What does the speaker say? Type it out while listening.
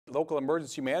Local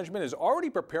emergency management is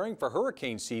already preparing for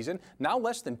hurricane season, now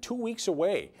less than 2 weeks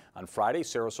away. On Friday,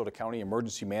 Sarasota County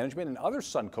Emergency Management and other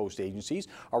Suncoast agencies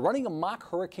are running a mock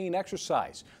hurricane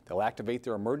exercise. They'll activate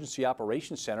their emergency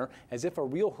operations center as if a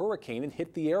real hurricane had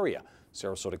hit the area.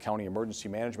 Sarasota County Emergency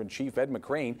Management Chief Ed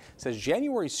McCrane says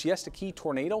January's Siesta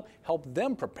tornado helped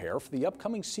them prepare for the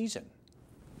upcoming season.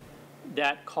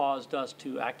 That caused us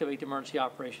to activate the Emergency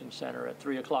Operations Center at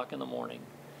 3 o'clock in the morning,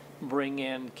 bring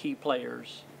in key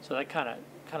players. So that kind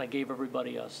of gave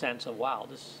everybody a sense of, wow,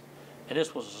 this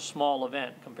was a small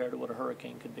event compared to what a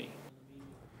hurricane could be.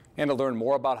 And to learn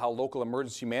more about how local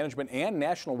emergency management and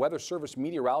National Weather Service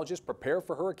meteorologists prepare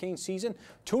for hurricane season,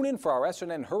 tune in for our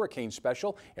SNN Hurricane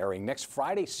Special, airing next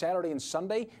Friday, Saturday, and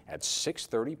Sunday at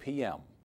 6:30 p.m.